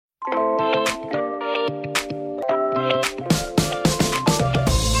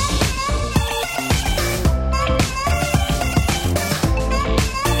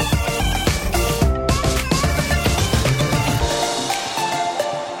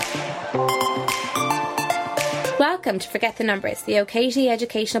Welcome to Forget the Numbers, the OKT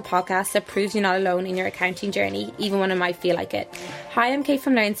educational podcast that proves you're not alone in your accounting journey, even when it might feel like it. Hi, I'm Kate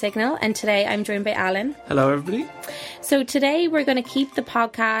from Learn Signal, and today I'm joined by Alan. Hello, everybody. So today we're going to keep the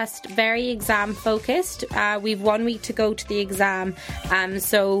podcast very exam focused. We've 1 week to go to the exam,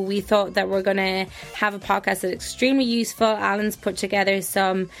 so we thought that we're going to have a podcast that's extremely useful. Alan's put together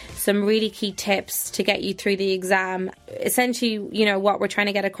some really key tips to get you through the exam. Essentially, you know, what we're trying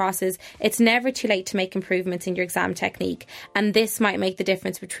to get across is it's never too late to make improvements in your exam technique, and this might make the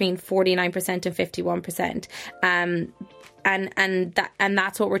difference between 49% and 51%. And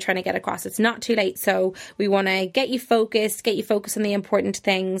that's what we're trying to get across. It's not too late, so we want to get you focused on the important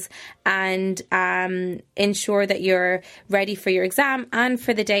things, and ensure that you're ready for your exam and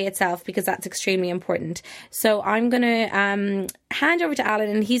for the day itself, because that's extremely important. So I'm going to hand over to Alan,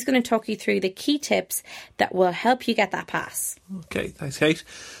 and he's going to talk you through the key tips that will help you get that pass. Okay, thanks, Kate.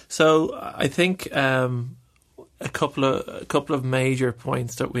 So I think a couple of major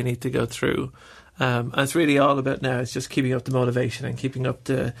points that we need to go through. And it's really all about now is just keeping up the motivation and keeping up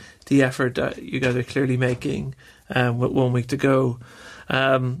the effort that you guys are clearly making with 1 week to go.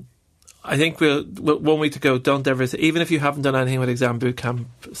 I think with 1 week to go, don't ever, even if you haven't done anything with Exam Bootcamp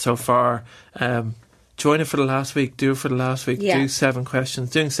so far, join it for the last week, do it for the last week, do 7 questions.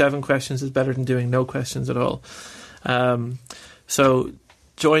 Doing 7 questions is better than doing no questions at all. So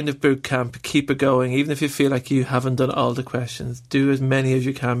join the bootcamp, keep it going. Even if you feel like you haven't done all the questions, do as many as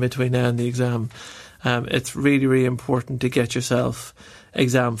you can between now and the exam. It's really, really important to get yourself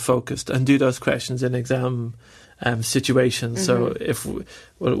exam focused and do those questions in exam situations. So if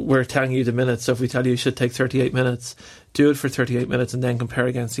we're telling you the minutes, so if we tell you should take 38 minutes, do it for 38 minutes and then compare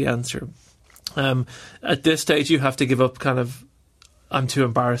against the answer. At this stage, you have to give up kind of, I'm too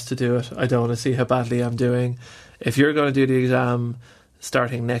embarrassed to do it. I don't want to see how badly I'm doing. If you're going to do the exam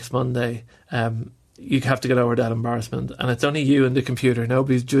starting next Monday, you have to get over that embarrassment, and it's only you and the computer.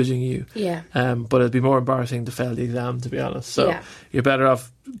 Nobody's judging you. But it'd be more embarrassing to fail the exam, to be honest. So you're better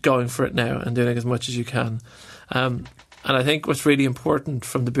off going for it now and doing as much as you can. And I think what's really important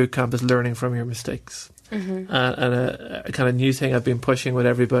from the bootcamp is learning from your mistakes. And a kind of new thing I've been pushing with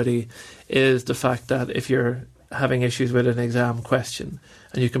everybody is the fact that if you're having issues with an exam question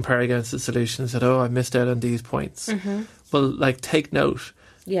and you compare against the solutions, that, I missed out on these points. Well, like, take note.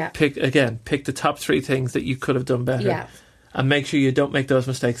 Pick the top 3 things that you could have done better, and make sure you don't make those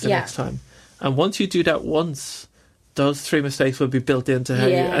mistakes the next time. And once you do that once, those 3 mistakes will be built into how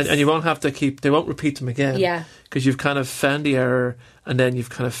you, and you won't have to they won't repeat them again. Because you've kind of found the error and then you've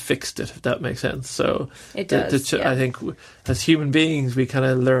kind of fixed it, if that makes sense. So it does. I think as human beings, we kind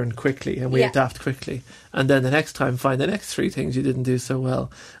of learn quickly and we adapt quickly. And then the next time, find the next 3 things you didn't do so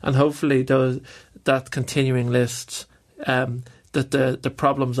well. And hopefully that continuing list, that the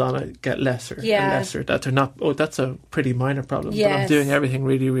problems on it get lesser and lesser. That they're not, that's a pretty minor problem, but I'm doing everything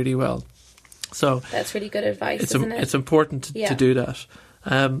really, really well. So that's really good advice, isn't it? It's important to do that.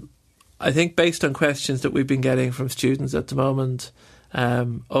 I think based on questions that we've been getting from students at the moment,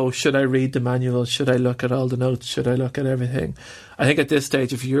 should I read the manual? Should I look at all the notes? Should I look at everything? I think at this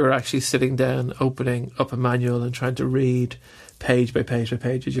stage, if you're actually sitting down, opening up a manual and trying to read page by page by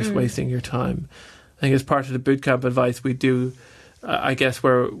page, you're just wasting your time. I think as part of the bootcamp advice we do, I guess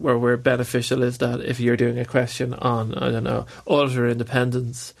where we're beneficial is that if you're doing a question on, I don't know, auditor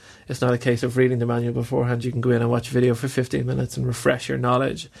independence, it's not a case of reading the manual beforehand. You can go in and watch a video for 15 minutes and refresh your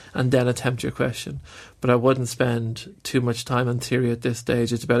knowledge and then attempt your question. But I wouldn't spend too much time on theory at this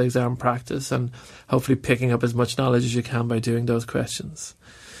stage. It's about exam practice and hopefully picking up as much knowledge as you can by doing those questions.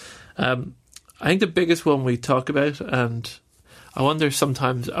 I think the biggest one we talk about, and I wonder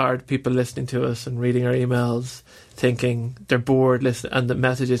sometimes are people listening to us and reading our emails thinking they're bored and the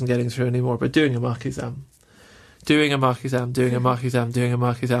message isn't getting through anymore, but doing a mock exam. Doing a mock exam.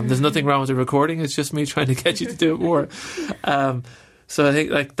 There's nothing wrong with the recording, it's just me trying to get you to do it more. So I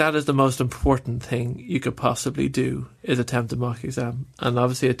think that is the most important thing you could possibly do, is attempt a mock exam. And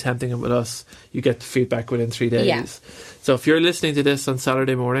obviously attempting it with us, you get the feedback within 3 days. So if you're listening to this on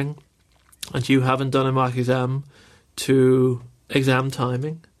Saturday morning and you haven't done a mock exam to exam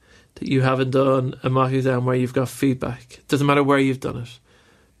timing, that you haven't done a mock exam where you've got feedback, doesn't matter where you've done it,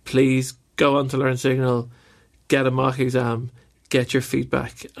 please go on to Learn Signal, get a mock exam, get your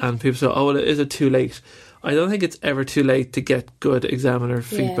feedback. And people say, is it too late? I don't think it's ever too late to get good examiner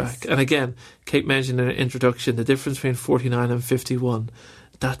feedback. And again, Kate mentioned in her introduction the difference between 49 and 51.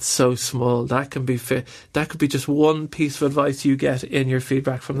 That's so small. That can be that could be just one piece of advice you get in your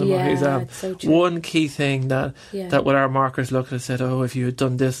feedback from the mock exam. So true. One key thing that with our markers looked at and said, if you had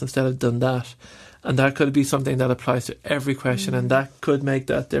done this instead of done that. And that could be something that applies to every question, and that could make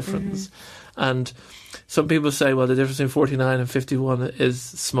that difference. And some people say, well, the difference between 49 and 51 is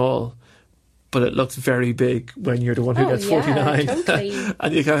small, but it looks very big when you're the one who gets 49. Totally.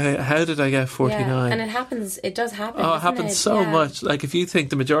 And you go, how did I get 49? Yeah. And it does happen. Oh, it happens so much. Like, if you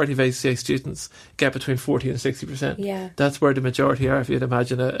think the majority of ACCA students get between 40 and 60%, that's where the majority are. If you'd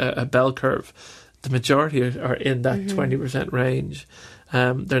imagine a bell curve, the majority are in that 20% range.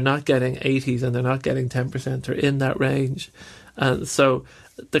 They're not getting 80s and they're not getting 10%. They're in that range. And so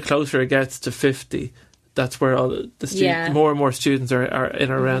the closer it gets to 50, that's where all the more and more students are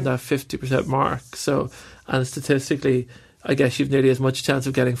in around that 50% mark. So, and statistically, I guess you've nearly as much chance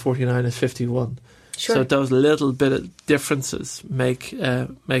of getting 49 as 51. Sure. So those little bit of differences make a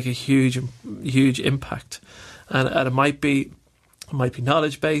huge impact. And it might be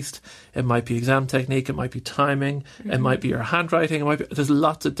knowledge based, it might be exam technique, it might be timing, it might be your handwriting, there's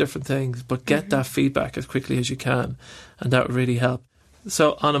lots of different things, but get that feedback as quickly as you can, and that would really help.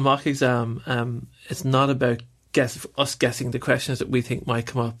 So on a mock exam, it's not about us guessing the questions that we think might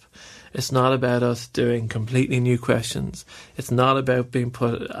come up. It's not about us doing completely new questions. It's not about being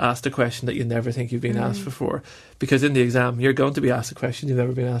asked a question that you never think you've been asked before, because in the exam you're going to be asked a question you've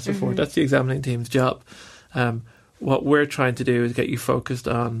never been asked before. That's the examining team's job. What we're trying to do is get you focused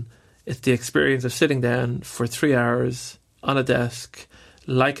on, it's the experience of sitting down for 3 hours on a desk,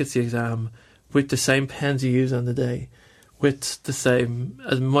 like it's the exam, with the same pens you use on the day, with the same,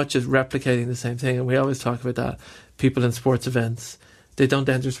 as much as replicating the same thing. And we always talk about that. People in sports events, they don't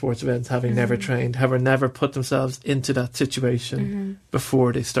enter sports events having never trained, having never put themselves into that situation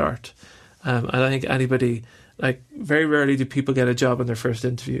before they start. And I think anybody... Like, very rarely do people get a job in their first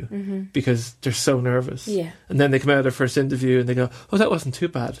interview because they're so nervous. Yeah. And then they come out of their first interview and they go, oh, that wasn't too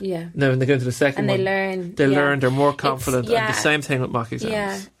bad. Yeah. And then when they go into the second one, they learn, they're more confident. And the same thing with mock exams.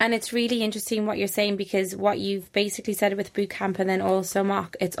 Yeah. And it's really interesting what you're saying, because what you've basically said with boot camp and then also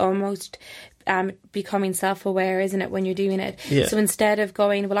mock, it's almost becoming self-aware, isn't it, when you're doing it? Yeah. So instead of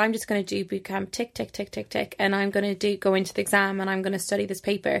going, well, I'm just going to do boot camp, tick, tick, tick, tick, tick, and I'm going to go into the exam and I'm going to study this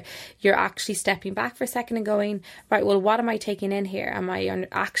paper, you're actually stepping back for a second and going, right, well, what am I taking in here? Am I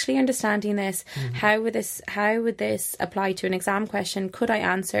actually understanding this? How would this apply to an exam question? Could I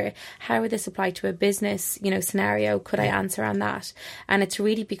answer? How would this apply to a business, scenario? Could I answer on that? And it's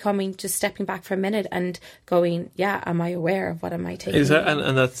really becoming just stepping back for a minute and going, am I aware of what am I taking in?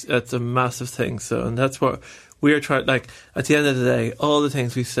 And that's a massive thing. So, and that's what we're trying, like, at the end of the day, all the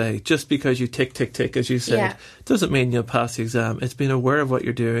things we say, just because you tick, tick, tick, as you said, doesn't mean you'll pass the exam. It's being aware of what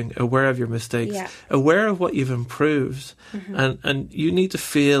you're doing, aware of your mistakes, aware of what you've improved. And you need to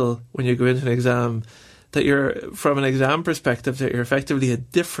feel when you go into an exam that you're, from an exam perspective, that you're effectively a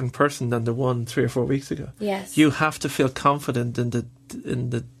different person than the one 3 or 4 weeks ago. Yes. You have to feel confident in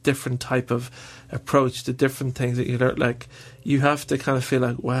the different type of approach, the different things that you learn. Like, you have to kind of feel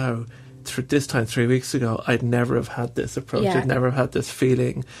like, wow, this time 3 weeks ago, I'd never have had this approach. I'd never have had this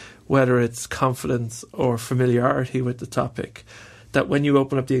feeling, whether it's confidence or familiarity with the topic, that when you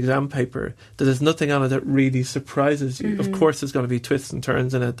open up the exam paper, that there's nothing on it that really surprises you. Of course, there's going to be twists and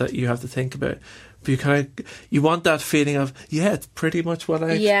turns in it that you have to think about. But you want that feeling of, it's pretty much what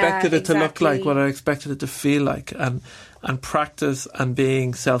I expected it to look like, what I expected it to feel like. And practice and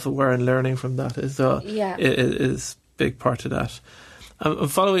being self-aware and learning from that is a big part of that.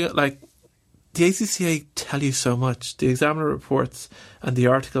 And following it, like, the ACCA tell you so much. The examiner reports and the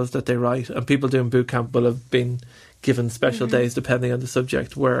articles that they write, and people doing boot camp will have been given special days depending on the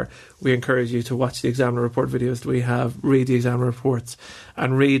subject, where we encourage you to watch the examiner report videos that we have, read the examiner reports,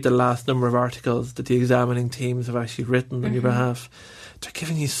 and read the last number of articles that the examining teams have actually written on your behalf. They're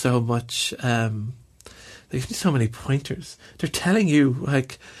giving you so much... They give you so many pointers. They're telling you,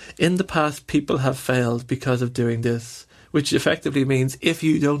 like, in the past, people have failed because of doing this, which effectively means if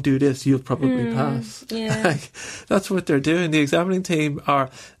you don't do this, you'll probably pass. Yeah. Like, that's what they're doing. The examining team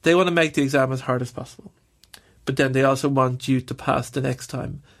they want to make the exam as hard as possible. But then they also want you to pass the next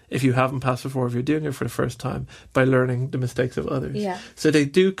time, if you haven't passed before, if you're doing it for the first time, by learning the mistakes of others. Yeah. So they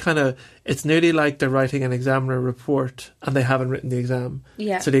do it's nearly like they're writing an examiner report and they haven't written the exam.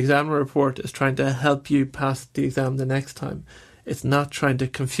 Yeah. So the examiner report is trying to help you pass the exam the next time. It's not trying to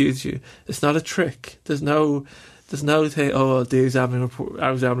confuse you. It's not a trick. There's no thing, the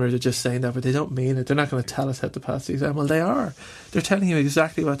examiners are just saying that, but they don't mean it. They're not going to tell us how to pass the exam. Well, they are. They're telling you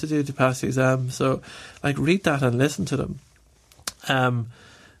exactly what to do to pass the exam. So, like, read that and listen to them.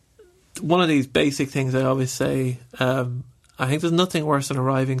 One of these basic things I always say, I think there's nothing worse than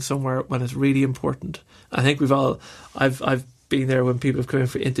arriving somewhere when it's really important. I think I've been there when people have come in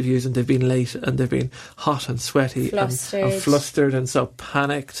for interviews and they've been late and they've been hot and sweaty and flustered and so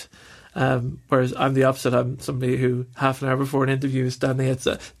panicked. Whereas I'm the opposite. I'm somebody who half an hour before an interview is standing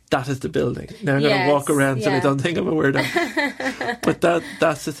outside. That is the building. Now I'm going to walk around till I don't think of a word. But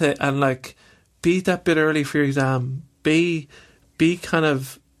that's the thing. And like, be that bit early for your exam. Be kind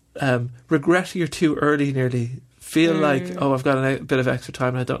of regret you're too early nearly. Feel like, oh, I've got a bit of extra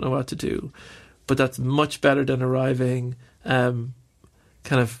time and I don't know what to do. But that's much better than arriving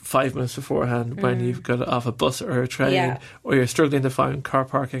kind of 5 minutes beforehand when you've got off a bus or a train, or you're struggling to find car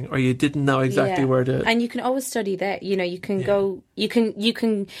parking, or you didn't know exactly where to. And you can always study there. You know, you can go. You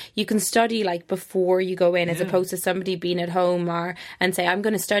can study like before you go in, as opposed to somebody being at home and say, I'm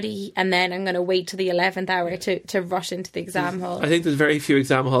going to study and then I'm going to wait till the 11th hour to rush into the exam hall. I think there's very few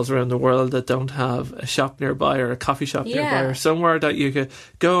exam halls around the world that don't have a shop nearby or a coffee shop nearby or somewhere that you could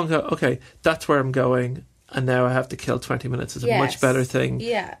go and go, okay, that's where I'm going. And now I have to kill 20 minutes. Is a much better thing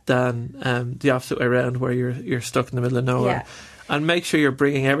than the opposite way around, where you're stuck in the middle of nowhere. And make sure you're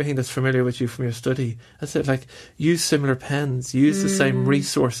bringing everything that's familiar with you from your study. That's it. Like, use similar pens, use the same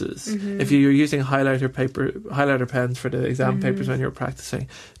resources. If you're using highlighter pens for the exam papers when you're practicing,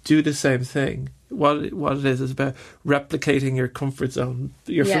 do the same thing. What it is about replicating your comfort zone,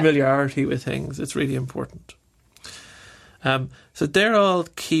 your familiarity with things. It's really important. So they're all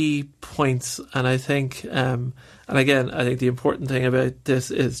key points, and I think, and again, I think the important thing about this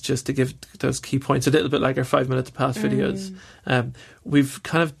is just to give those key points, a little bit like our 5 minute to pass videos. We've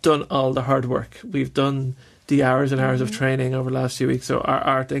kind of done all the hard work. We've done the hours and hours of training over the last few weeks. So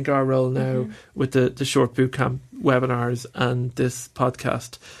I think our role now with the short bootcamp webinars and this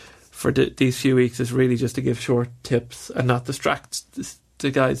podcast for these few weeks is really just to give short tips and not distract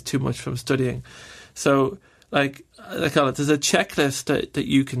the guys too much from studying. So, like I call it, there's a checklist that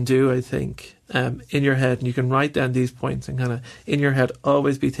you can do, I think, in your head, and you can write down these points and kind of in your head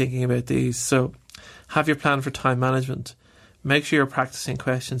always be thinking about these. So have your plan for time management. Make sure you're practicing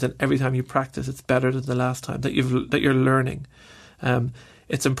questions, and every time you practice, it's better than the last time that you're learning.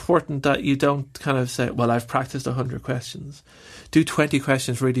 It's important that you don't kind of say, well, I've practiced 100 questions. Do 20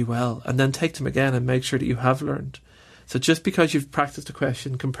 questions really well, and then take them again and make sure that you have learned. So just because you've practiced a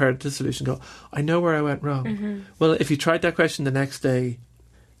question, compared to the solution, go, I know where I went wrong. Well, if you tried that question the next day,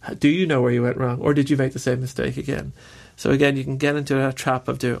 do you know where you went wrong? Or did you make the same mistake again? So again, you can get into that trap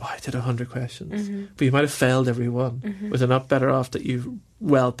of doing, I did 100 questions. But you might have failed every one. Was it not better off that you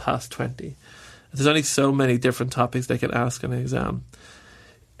well passed 20? There's only so many different topics they can ask in an exam.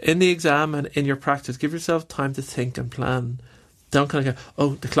 In the exam and in your practice, give yourself time to think and plan. Don't kind of go,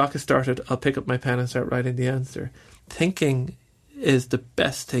 oh, the clock has started, I'll pick up my pen and start writing the answer. Thinking is the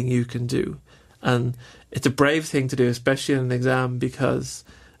best thing you can do, and it's a brave thing to do, especially in an exam, because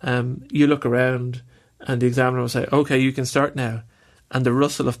you look around and the examiner will say, okay, you can start now, and the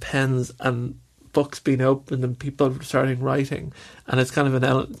rustle of pens and books being opened and people starting writing, and it's kind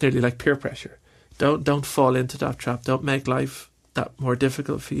of nearly like peer pressure. Don't fall into that trap. Don't make life that more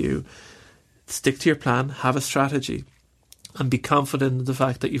difficult for you. Stick to your plan, have a strategy, and be confident in the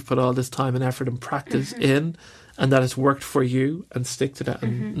fact that you've put all this time and effort and practice in, and that it's worked for you, and stick to that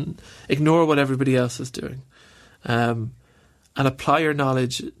and ignore what everybody else is doing. And apply your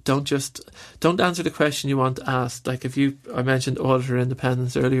knowledge. Don't answer the question you want asked. Like I mentioned auditor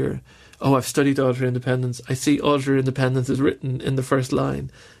independence earlier. Oh, I've studied auditor independence. I see auditor independence is written in the first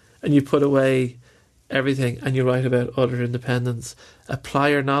line, and you put away everything and you write about auditor independence. Apply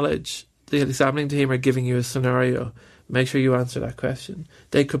your knowledge. The examining team are giving you a scenario. Make sure you answer that question.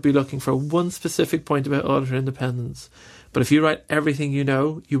 They could be looking for one specific point about auditor independence. But if you write everything you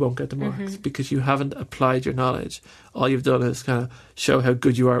know, you won't get the marks because you haven't applied your knowledge. All you've done is kind of show how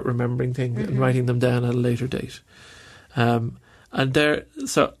good you are at remembering things and writing them down at a later date. And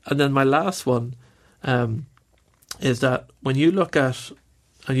then my last one is that when you look at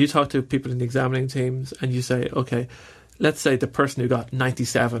and you talk to people in the examining teams and you say, okay, let's say the person who got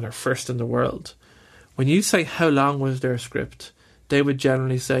 97 or first in the world, when you say how long was their script, they would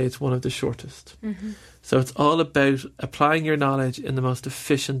generally say it's one of the shortest. So it's all about applying your knowledge in the most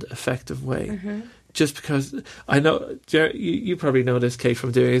efficient, effective way. Just because I know, you probably know this, Kate,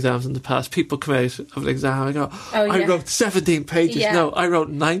 from doing exams in the past. People come out of an exam and go, I wrote 17 pages. Yeah. No, I wrote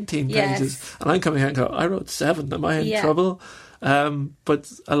 19 pages. And I'm coming out and go, I wrote 7. Am I in trouble?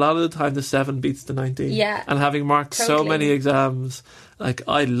 But a lot of the time the 7 beats the 19. Yeah. And having marked so many exams, like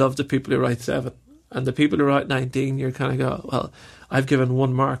I love the people who write 7. And the people who write 19, you're kind of go, well, I've given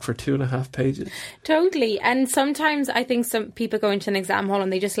 1 mark for 2.5 pages. Totally. And sometimes I think some people go into an exam hall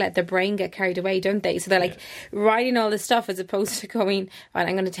and they just let their brain get carried away, don't they? So they're like writing all this stuff as opposed to going, right,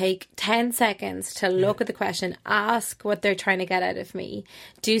 I'm going to take 10 seconds to look at the question, ask what they're trying to get out of me,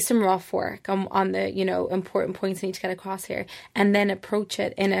 do some rough work on the, you know, important points I need to get across here, and then approach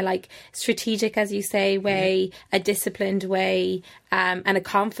it in a like strategic, as you say, way, a disciplined way, and a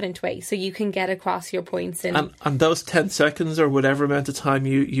confident way, so you can get across your points. And those 10 seconds or whatever amount of time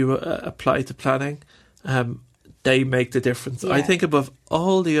you apply to planning, they make the difference. I think above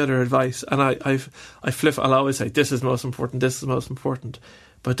all the other advice, and I'll always say this is most important, this is most important,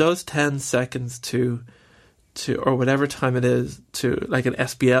 but those 10 seconds to or whatever time it is, to like an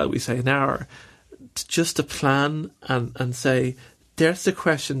SBL we say an hour, just to plan and say, there's the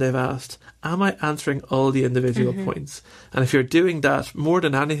question they've asked. Am I answering all the individual points? And if you're doing that, more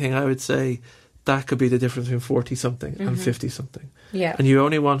than anything, I would say that could be the difference between 40-something and 50-something. Yeah. And you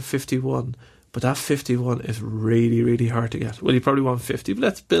only want 51, but that 51 is really, really hard to get. Well, you probably want 50, but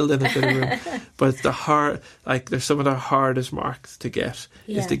let's build in a bit of room. But there's some of the hardest marks to get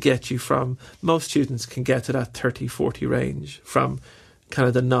is to get you from, most students can get to that 30-40 range from kind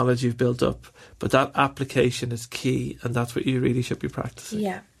of the knowledge you've built up. But that application is key, and that's what you really should be practicing.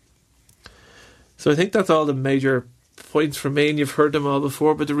 Yeah. So I think that's all the major points from me, and you've heard them all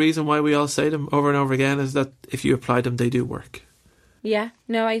before, but the reason why we all say them over and over again is that if you apply them, they do work. Yeah,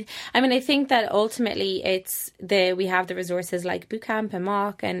 no, I mean, I think that ultimately we have the resources like Bootcamp and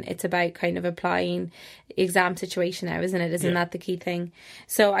Mock, and it's about kind of applying exam situation now, isn't it? Isn't that the key thing?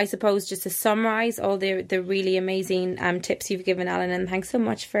 So I suppose just to summarise all the really amazing tips you've given, Alan, and thanks so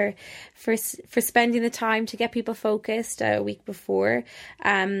much for spending the time to get people focused a week before.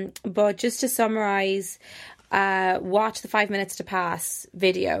 But just to summarise, watch the 5 minutes to pass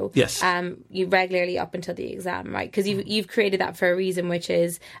video. Yes. You regularly up until the exam, right? Because you've created that for a reason, which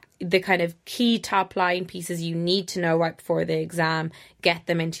is the kind of key top line pieces you need to know right before the exam. Get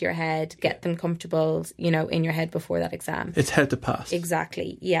them into your head, get them comfortable, in your head before that exam. It's head to pass.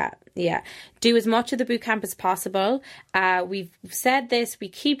 Exactly. Yeah. Do as much of the bootcamp as possible. We've said this, we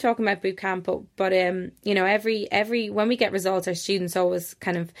keep talking about bootcamp, but every when we get results, our students always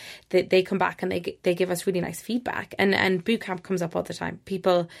kind of they come back and they give us really nice feedback, and bootcamp comes up all the time.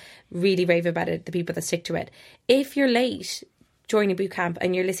 People really rave about it, the people that stick to it. If you're late joining bootcamp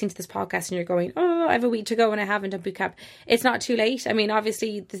and you're listening to this podcast and you're going, oh, I have a week to go and I haven't done bootcamp, it's not too late. I mean,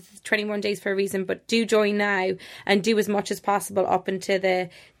 obviously this is 21 days for a reason, but do join now and do as much as possible up until the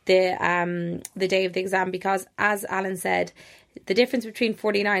day of the exam, because as Alan said, the difference between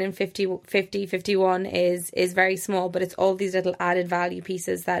 49 and 51 is very small, but it's all these little added value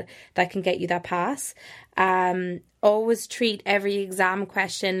pieces that can get you that pass. Always treat every exam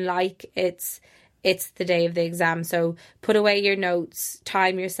question like it's the day of the exam. So put away your notes,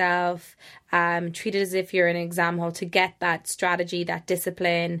 time yourself, treat it as if you're in an exam hall to get that strategy, that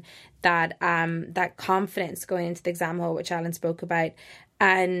discipline, that confidence going into the exam hall, which Alan spoke about.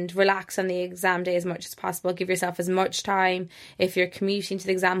 And relax on the exam day as much as possible. Give yourself as much time. If you're commuting to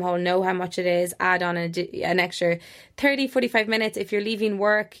the exam hall, know how much it is. Add on an extra 30, 45 minutes. If you're leaving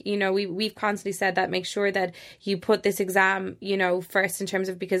work, we've constantly said that. Make sure that you put this exam, first in terms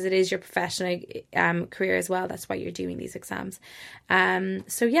of, because it is your professional career as well. That's why you're doing these exams.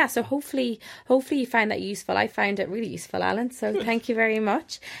 So hopefully you find that useful. I found it really useful, Alan. So thank you very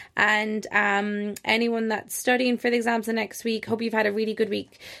much. And anyone that's studying for the exams the next week, hope you've had a really good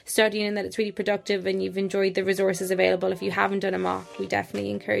week studying and that it's really productive and you've enjoyed the resources available. If you haven't done a mock, we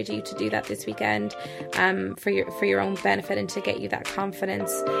definitely encourage you to do that this weekend for your own benefit and to get you that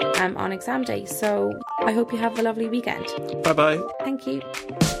confidence on exam day. So I hope you have a lovely weekend. Bye bye. Thank you.